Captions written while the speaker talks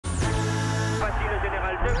voici le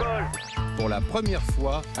général de Gaulle. Pour la première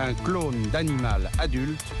fois, un clone d'animal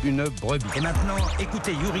adulte, une brebis. Et maintenant,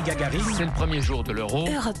 écoutez Yuri Gagarin. C'est le premier jour de l'Euro.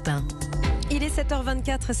 Europe 1. Il est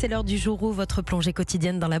 7h24, c'est l'heure du jour où votre plongée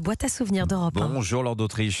quotidienne dans la boîte à souvenirs d'Europe 1. Bonjour Lord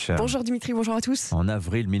d'Autriche. Bonjour Dimitri, bonjour à tous. En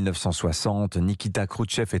avril 1960, Nikita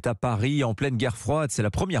Khrouchtchev est à Paris en pleine guerre froide. C'est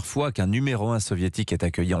la première fois qu'un numéro 1 soviétique est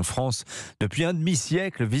accueilli en France. Depuis un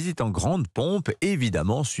demi-siècle, visite en grande pompe,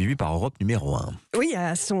 évidemment suivie par Europe numéro 1. Oui,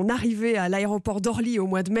 à son arrivée à l'aéroport d'Orly au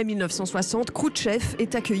mois de mai 1960, Khrouchtchev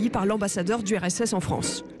est accueilli par l'ambassadeur du RSS en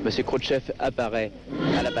France. Monsieur Khrouchtchev apparaît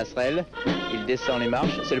à la passerelle, il descend les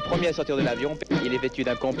marches, c'est le premier à sortir de l'avion, il est vêtu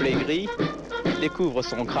d'un complet gris, découvre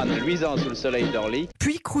son crâne luisant sous le soleil d'Orly.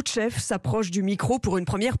 Puis Khrouchtchev s'approche du micro pour une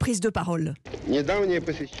première prise de parole.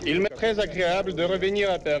 Il m'est très agréable de revenir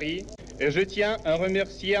à Paris et je tiens à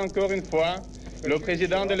remercier encore une fois le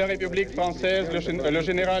président de la République française, le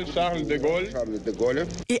général Charles de Gaulle.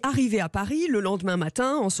 Et arrivé à Paris, le lendemain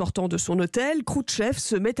matin, en sortant de son hôtel, Khrouchtchev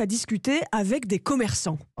se met à discuter avec des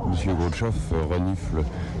commerçants. Monsieur Khrouchtchev renifle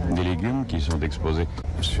des légumes qui sont exposés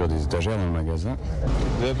sur des étagères dans le magasin.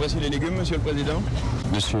 Vous appréciez les légumes, monsieur le président?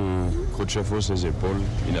 Monsieur Khrouchtchev hausse ses épaules,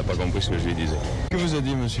 il n'a pas compris ce que je lui disais. Que vous a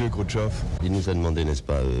dit monsieur Khrouchtchev? Il nous a demandé, n'est-ce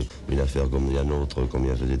pas, une affaire comme la nôtre,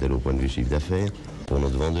 combien faisait-elle au point de vue chiffre d'affaires? Pour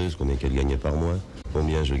notre vendeuse, combien qu'elle gagnait par mois?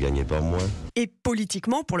 Combien je gagnais par mois? Et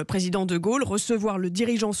politiquement, pour le président de Gaulle, recevoir le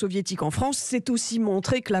dirigeant soviétique en France, c'est aussi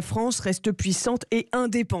montrer que la France reste puissante et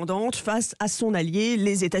indépendante face à son allié,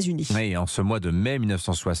 les États-Unis. Et en ce mois de mai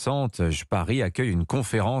 1960, Paris accueille une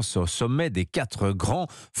conférence au sommet des 4 grands,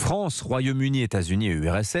 France, Royaume-Uni, États-Unis et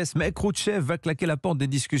URSS. Mais Khrouchtchev va claquer la porte des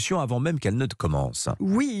discussions avant même qu'elles ne commencent.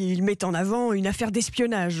 Oui, il met en avant une affaire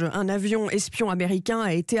d'espionnage. Un avion espion américain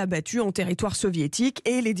a été abattu en territoire soviétique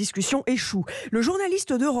et les discussions échouent. Le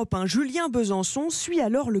journaliste d'Europe 1, Julien Besançon, suit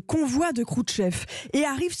alors le convoi de Khrouchtchev et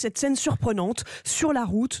arrive cette scène surprenante. Sur la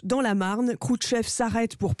route, dans la Marne, Khrouchtchev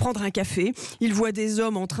s'arrête pour prendre un café. Il voit des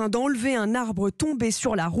hommes en train d'enlever un arbre tombé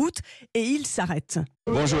sur la route et il s'arrête.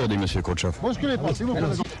 Bonjour, dit monsieur Khrouchtchev.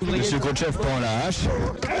 Monsieur Khrouchtchev prend la hache.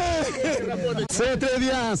 C'est très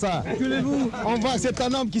bien ça. On voit que c'est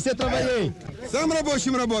un homme qui s'est travaillé.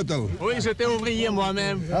 Oui, j'étais ouvrier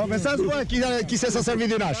moi-même. Mais ça se voit qui sait s'en servir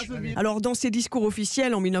d'une hache. Alors dans ses discours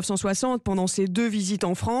officiels en 1960, pendant ses 2 visites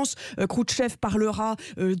en France, Khrouchtchev parlera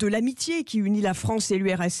de l'amitié qui unit la France et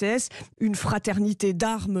l'URSS, une fraternité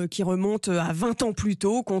d'armes qui remonte à 20 ans plus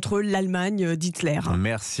tôt contre l'Allemagne d'Hitler.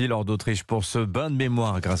 Merci Lord d'Autriche pour ce bain de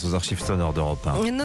mémoire grâce aux archives sonores d'Europe 1.